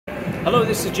Hello,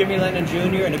 this is Jimmy Lennon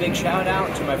Jr. and a big shout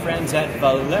out to my friends at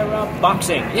Valera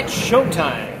Boxing. It's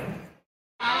showtime.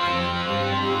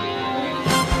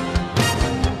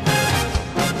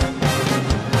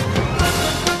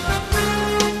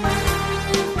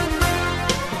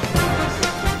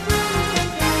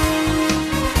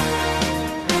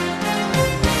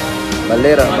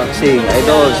 Valera Boxing,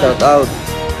 idol, shout out.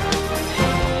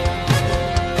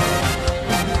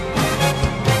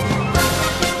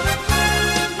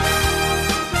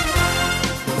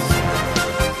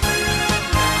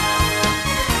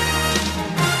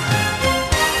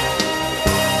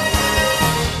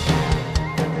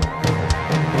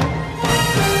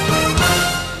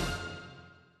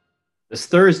 This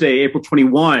Thursday, April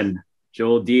 21,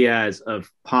 Joel Diaz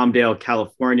of Palmdale,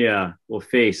 California, will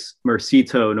face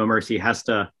Mercito No Mercy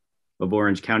Gesta of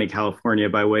Orange County, California,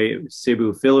 by way of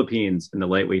Cebu, Philippines, in the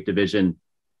lightweight division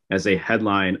as a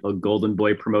headline of Golden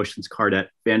Boy Promotions card at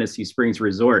Fantasy Springs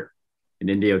Resort in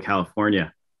Indio,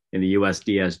 California. In the U.S.,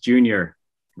 Diaz Jr.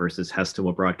 versus Gesta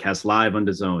will broadcast live on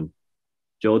DAZN.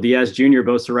 Joel Diaz Jr.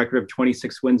 boasts a record of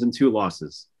 26 wins and 2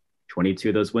 losses, 22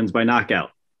 of those wins by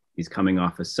knockout. He's coming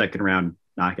off a second-round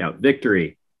knockout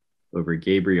victory over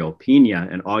Gabriel Pena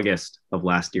in August of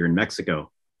last year in Mexico.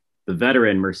 The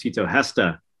veteran Mercito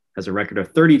Gesta has a record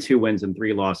of 32 wins and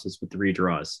 3 losses with 3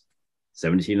 draws,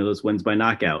 17 of those wins by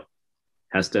knockout.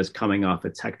 Gesta is coming off a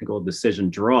technical decision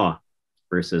draw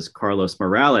versus Carlos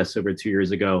Morales over 2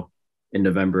 years ago in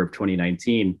November of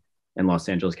 2019 in Los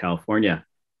Angeles, California.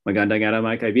 Magandang araw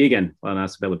mga kaibigan,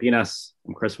 Lanas Filipinas.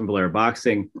 I'm Chris from Valera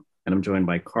Boxing, and I'm joined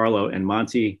by Carlo and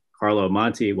Monty. Carlo,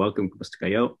 Monty, welcome. Kumusta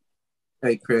kayo?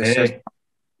 Hey, Chris. Hey.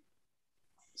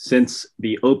 Since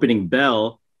the opening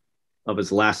bell of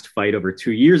his last fight over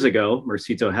 2 years ago,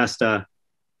 Mercito Gesta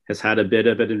has had a bit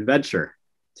of an adventure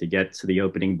to get to the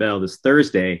opening bell this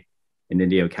Thursday in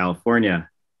Indio, California.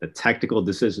 The technical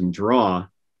decision draw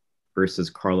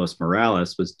versus Carlos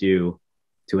Morales was due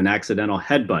to an accidental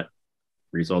headbutt,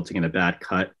 resulting in a bad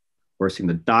cut, forcing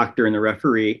the doctor and the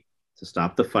referee to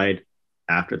stop the fight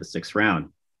after the 6th round.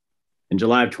 In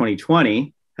July of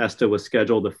 2020, Gesta was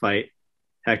scheduled to fight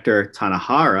Hector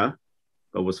Tanahara,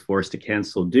 but was forced to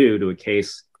cancel due to a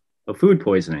case of food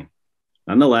poisoning.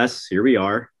 Nonetheless, here we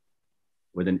are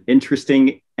with an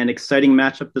interesting and exciting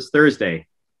matchup this Thursday.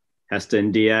 Gesta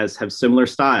and Diaz have similar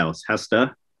styles.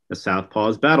 Gesta, the southpaw,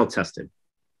 is battle-tested.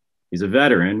 He's a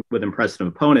veteran with impressive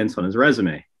opponents on his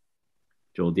resume.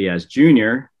 Joel Diaz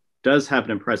Jr. does have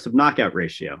an impressive knockout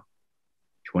ratio.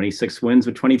 26 wins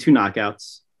with 22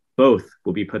 knockouts. Both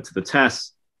will be put to the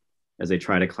test as they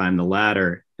try to climb the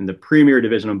ladder in the premier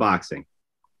division of boxing,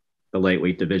 the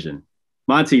lightweight division.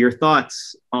 Monty, your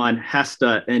thoughts on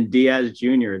Gesta and Diaz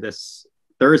Jr. this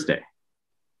Thursday?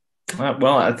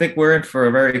 Well, I think we're in for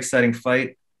a very exciting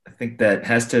fight. I think that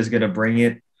Gesta is going to bring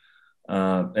it,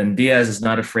 and Diaz is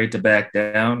not afraid to back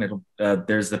down.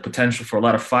 There's the potential for a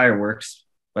lot of fireworks,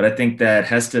 but I think that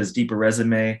Gesta's deeper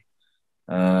resume,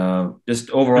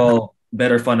 just overall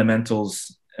better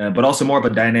fundamentals, but also more of a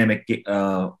dynamic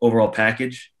overall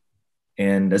package,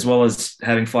 and as well as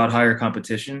having fought higher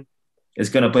competition, is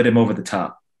going to put him over the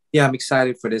top. Yeah, I'm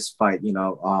excited for this fight.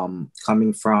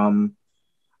 Coming from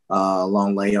a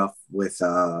long layoff with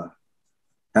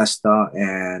Gesta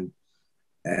and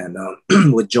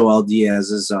with Joel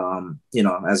Diaz as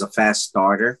as a fast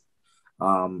starter.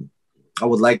 I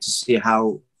would like to see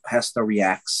how Gesta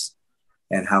reacts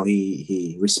and how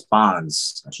he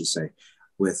responds, I should say,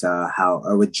 with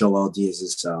with Joel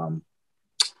Diaz's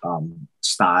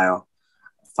style,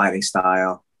 fighting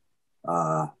style,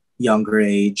 younger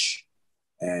age,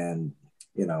 and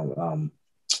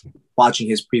watching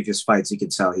his previous fights, you can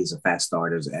tell he's a fast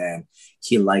starter and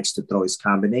he likes to throw his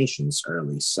combinations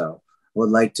early. So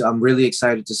I'm really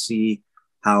excited to see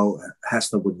how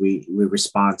Gesta would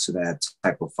respond to that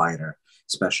type of fighter,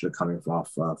 especially coming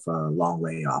off of a long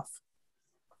layoff.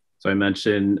 So I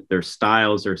mentioned their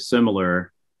styles are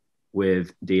similar,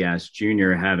 with Diaz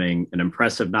Jr. having an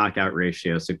impressive knockout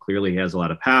ratio. So clearly he has a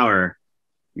lot of power.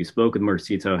 We spoke with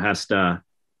Mercito Gesta,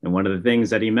 and one of the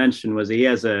things that he mentioned was he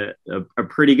has a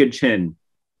pretty good chin.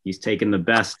 He's taken the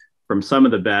best from some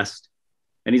of the best,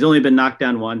 and he's only been knocked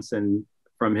down once. And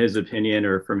from his opinion,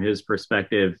 or from his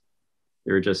perspective,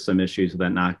 there were just some issues with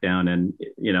that knockdown. And,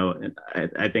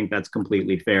 I think that's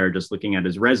completely fair, just looking at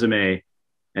his resume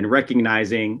and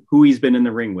recognizing who he's been in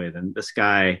the ring with. And this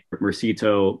guy,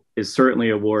 Mercito, is certainly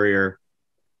a warrior,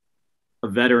 a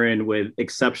veteran with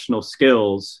exceptional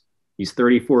skills. He's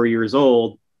 34 years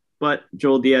old, but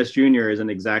Joel Diaz Jr. isn't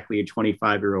exactly a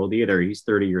 25-year-old either. He's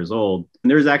 30 years old. And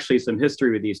there's actually some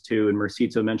history with these two, and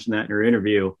Mercito mentioned that in her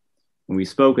interview when we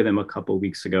spoke with him a couple of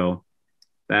weeks ago,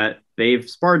 that they've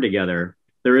sparred together.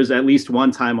 There is at least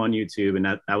one time on YouTube, and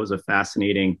that was a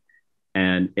fascinating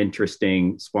and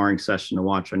interesting sparring session to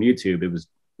watch on YouTube. It was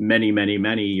many, many,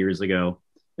 many years ago.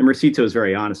 And Mercito is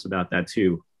very honest about that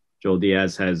too. Joel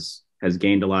Diaz has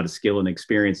gained a lot of skill and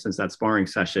experience since that sparring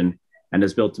session and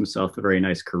has built himself a very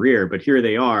nice career. But here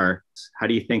they are. How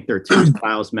do you think their two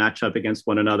styles match up against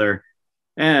one another?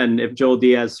 And if Joel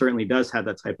Diaz certainly does have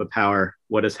that type of power,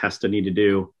 what does Gesta need to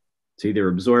do to either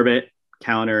absorb it,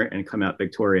 counter, and come out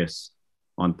victorious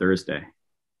on Thursday?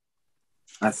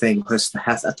 I think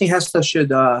Gesta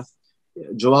should.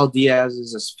 Joel Diaz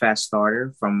is a fast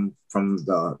starter from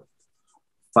the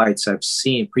fights I've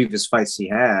seen, previous fights he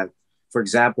had. For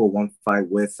example, one fight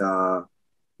with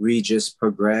Regis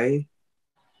Prograis.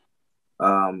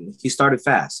 He started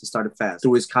fast.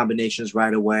 Threw his combinations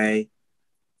right away.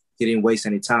 He didn't waste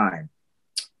any time.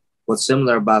 What's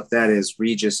similar about that is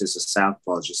Regis is a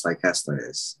southpaw, just like Gesta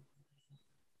is.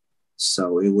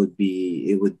 So it would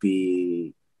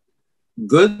be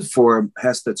good for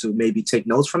Gesta to maybe take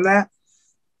notes from that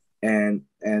and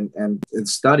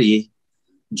study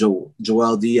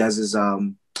Joel Diaz's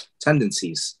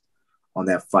tendencies on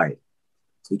that fight.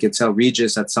 You can tell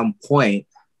Regis at some point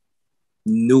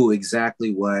knew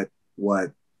exactly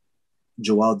what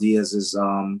Joel Diaz's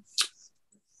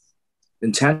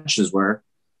intentions were,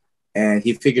 and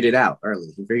he figured it out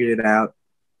early.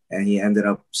 And he ended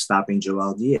up stopping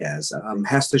Joel Diaz.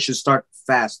 Gesta should start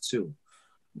fast too.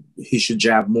 He should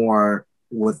jab more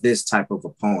with this type of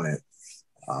opponent.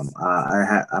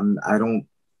 I don't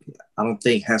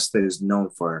think Gesta is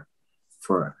known for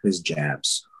his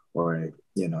jabs, or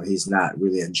he's not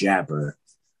really a jabber.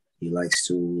 He likes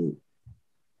to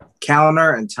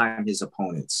counter and time his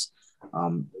opponents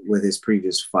with his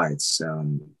previous fights.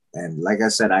 And like I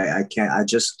said, I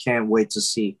just can't wait to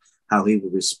see how he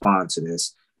will respond to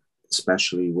this,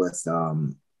 especially with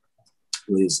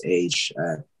his age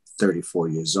at 34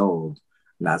 years old.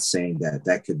 Not saying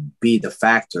that could be the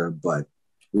factor, but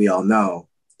we all know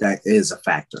that is a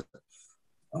factor.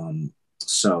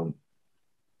 So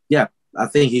yeah, I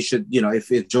think he should,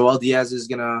 if Joel Diaz is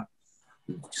gonna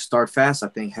start fast, I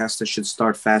think Gesta should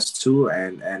start fast too.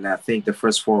 And I think the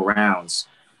first 4 rounds,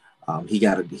 he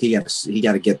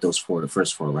gotta get those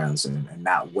first four rounds and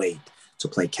not wait to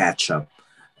play catch up.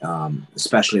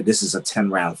 Especially this is a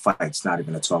 10-round fight. It's not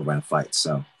even a 12-round fight.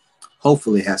 So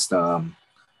hopefully Gesta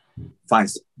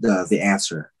finds the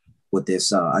answer with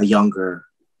this a younger,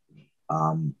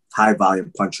 high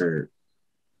volume puncher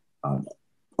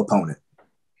opponent.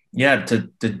 Yeah,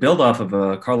 to build off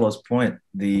of Carlos' point,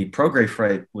 the Prograis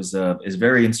fight is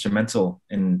very instrumental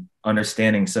in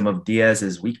understanding some of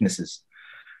Diaz's weaknesses,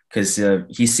 because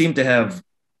he seemed to have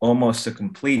almost a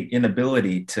complete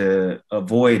inability to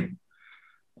avoid,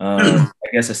 I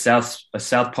guess, a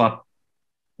southpaw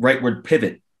rightward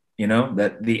pivot.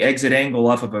 That the exit angle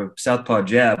off of a southpaw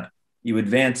jab, you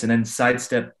advance and then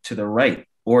sidestep to the right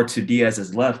or to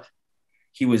Diaz's left.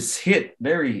 He was hit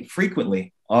very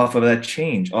frequently off of that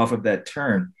change, off of that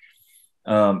turn.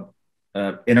 In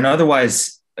an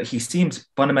otherwise, he seems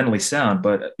fundamentally sound,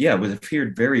 but yeah, it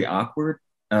appeared very awkward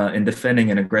in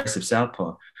defending an aggressive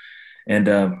southpaw. And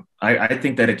I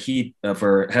think that a key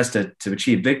for Gesta to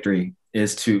achieve victory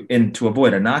is to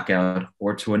avoid a knockout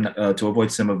or to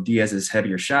avoid some of Diaz's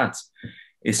heavier shots,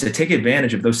 is to take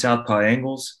advantage of those southpaw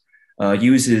angles,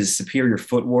 use his superior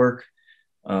footwork.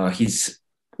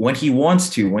 When he wants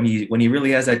to, when he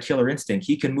really has that killer instinct,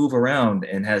 he can move around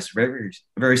and has very,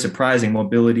 very surprising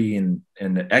mobility and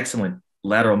excellent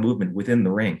lateral movement within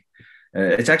the ring.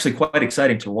 It's actually quite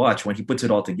exciting to watch when he puts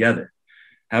it all together.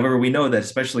 However, we know that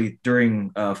especially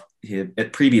during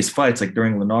at previous fights, like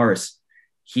during Linares,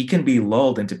 he can be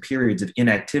lulled into periods of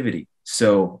inactivity.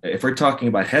 So if we're talking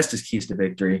about Gesta's keys to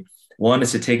victory, one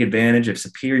is to take advantage of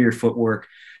superior footwork,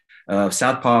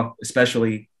 southpaw,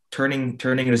 especially turning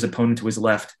his opponent to his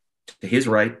left, to his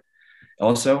right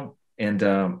also, and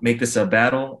make this a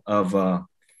battle of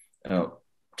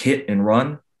hit and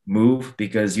run, move,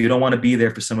 because you don't want to be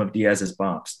there for some of Diaz's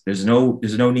bombs. There's no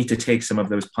need to take some of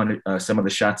those some of the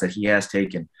shots that he has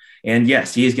taken. And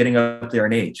yes, he is getting up there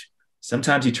in age.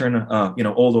 Sometimes you turn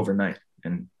old overnight.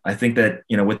 And I think that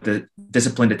with the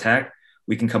disciplined attack,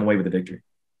 we can come away with a victory.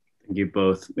 You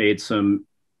both made some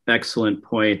excellent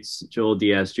points. Joel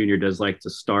Diaz Jr. does like to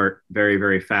start very,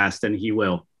 very fast, and he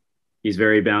will. He's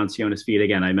very bouncy on his feet.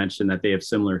 Again, I mentioned that they have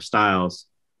similar styles.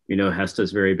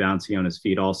 Gesta's very bouncy on his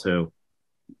feet also.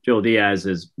 Joel Diaz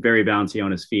is very bouncy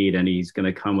on his feet, and he's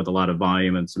going to come with a lot of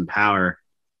volume and some power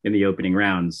in the opening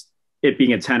rounds. It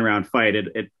being a 10-round fight,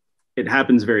 it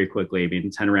happens very quickly. I mean,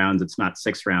 10 rounds, it's not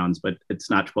 6 rounds, but it's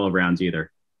not 12 rounds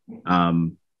either.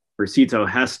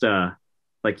 Mercito Gesta,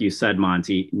 like you said,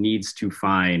 Monty, needs to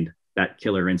find that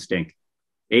killer instinct.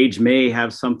 Age may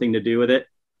have something to do with it.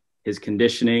 His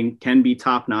conditioning can be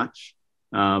top-notch.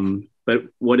 But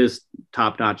what is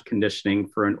top-notch conditioning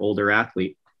for an older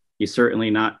athlete? He's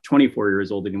certainly not 24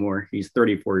 years old anymore. He's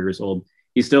 34 years old.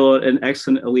 He's still an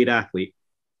excellent elite athlete.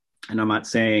 And I'm not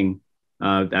saying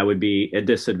that would be a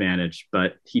disadvantage,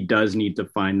 but he does need to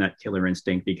find that killer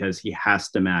instinct because he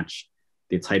has to match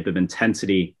the type of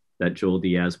intensity that Joel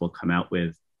Diaz will come out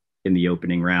with in the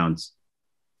opening rounds.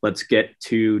 Let's get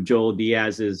to Joel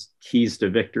Diaz's keys to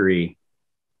victory.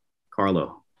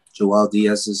 Carlo. Joel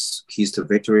Diaz's keys to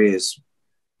victory is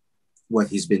what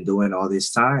he's been doing all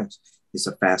these times. He's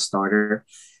a fast starter.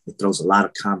 He throws a lot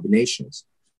of combinations.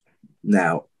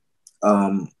 Now,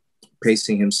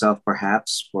 pacing himself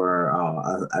perhaps for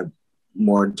a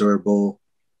more durable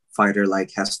fighter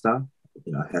like Gesta.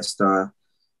 Gesta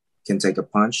can take a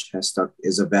punch. Gesta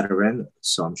is a veteran,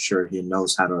 so I'm sure he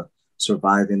knows how to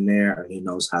survive in there. He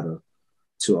knows how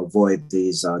to avoid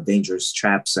these dangerous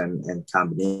traps and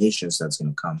combinations that's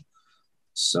going to come.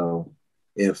 So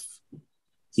if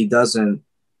he doesn't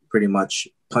pretty much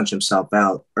punch himself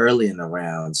out early in the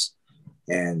rounds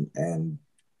and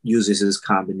uses his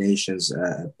combinations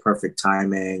perfect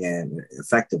timing and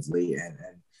effectively and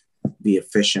be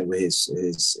efficient with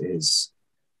his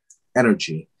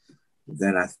energy,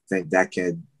 then I think that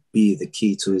could be the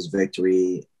key to his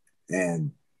victory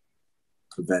and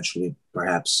eventually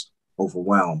perhaps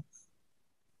overwhelm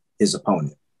his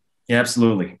opponent. Yeah,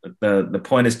 absolutely. The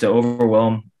point is to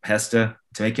overwhelm Gesta,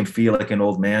 to make him feel like an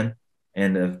old man,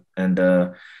 and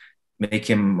make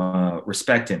him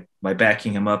respect him by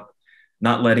backing him up,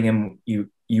 not letting him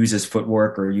use his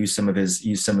footwork or use some of his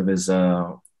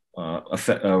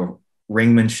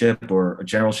ringmanship or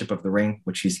generalship of the ring,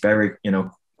 which he's very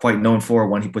quite known for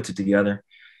when he puts it together.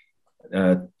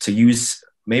 To use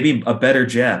maybe a better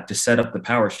jab to set up the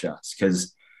power shots,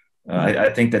 because I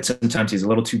think that sometimes he's a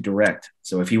little too direct.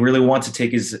 So if he really wants to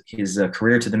take his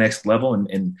career to the next level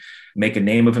and make a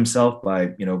name of himself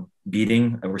by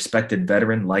beating a respected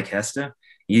veteran like Gesta,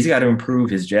 he's got to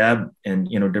improve his jab and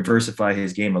diversify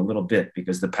his game a little bit,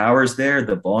 because the power is there,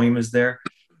 the volume is there.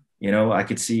 I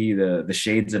could see the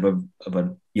shades of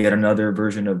a yet another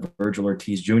version of Virgil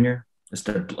Ortiz Jr., just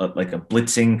like a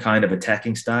blitzing kind of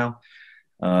attacking style.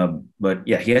 But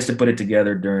yeah, he has to put it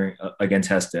together against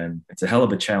Gesta, and it's a hell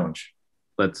of a challenge.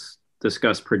 Let's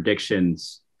discuss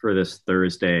predictions for this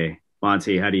Thursday.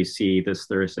 Monty, how do you see this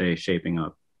Thursday shaping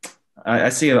up? I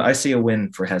see a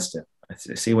win for Gesta. I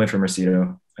see a win for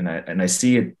Mercito, and I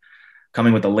see it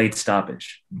coming with a late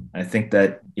stoppage. I think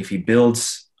that if he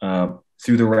builds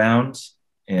through the rounds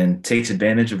and takes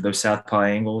advantage of those southpaw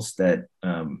angles that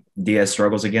Diaz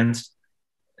struggles against,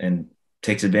 and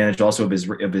takes advantage also of his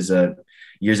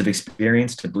years of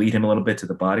experience to bleed him a little bit to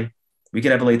the body, we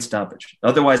could have a late stoppage.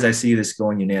 Otherwise, I see this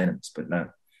going unanimous, but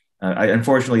not.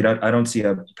 Unfortunately, I don't see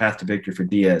a path to victory for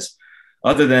Diaz,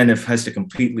 other than if Gesta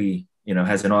completely,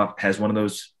 has one of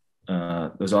those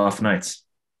off nights.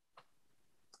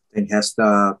 I think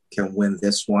Gesta can win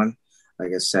this one.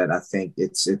 Like I said, I think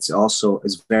it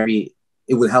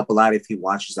would help a lot if he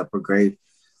watches a Prograde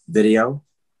video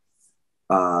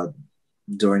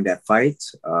during that fight.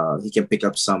 He can pick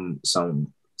up some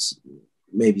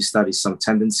maybe study some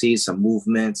tendencies, some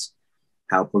movements,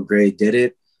 how Prograde did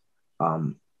it.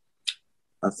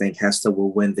 I think Gesta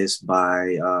will win this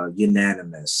by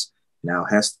unanimous. Now,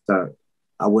 Gesta,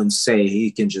 I wouldn't say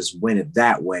he can just win it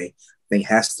that way. I think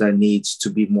Gesta needs to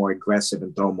be more aggressive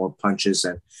and throw more punches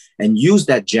and use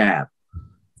that jab.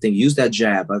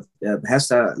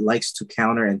 Gesta likes to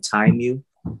counter and time you.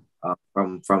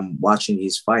 From watching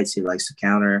these fights, he likes to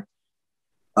counter,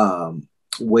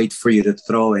 wait for you to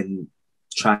throw and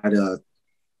try to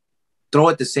throw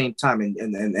at the same time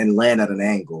and land at an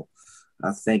angle.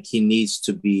 I think he needs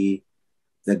to be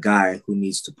the guy who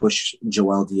needs to push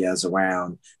Joel Diaz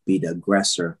around, be the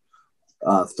aggressor,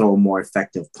 throw more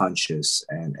effective punches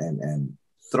and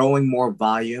throwing more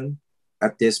volume.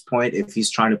 At this point, if he's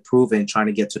trying to prove and trying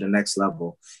to get to the next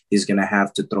level, he's going to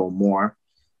have to throw more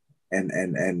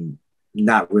and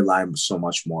not rely so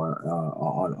much more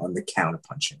on the counter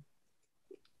punching.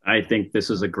 I think this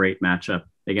is a great matchup.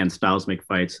 Again, styles make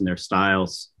fights, and their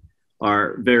styles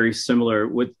are very similar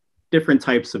with different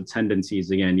types of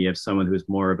tendencies. Again, you have someone who's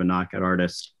more of a knockout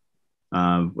artist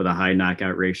with a high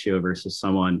knockout ratio versus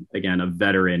someone, again, a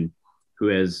veteran who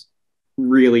has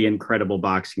really incredible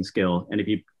boxing skill. And if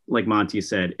he, like Monty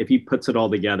said, if he puts it all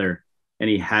together and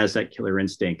he has that killer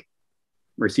instinct,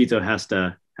 Mercito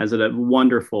Gesta has a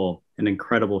wonderful and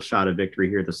incredible shot of victory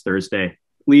here this Thursday.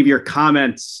 Leave your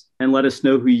comments and let us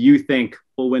know who you think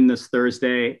will win this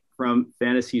Thursday from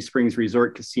Fantasy Springs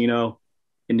Resort Casino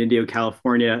in Indio,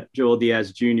 California. Joel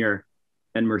Diaz Jr.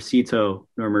 and Mercito,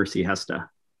 No Mercy Gesta.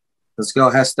 Let's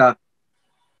go, Gesta.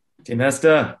 Team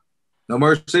Gesta. No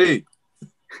mercy.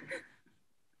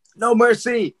 No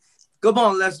mercy. Come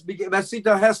on, let's begin.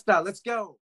 Mercito, Gesta. Let's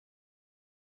go.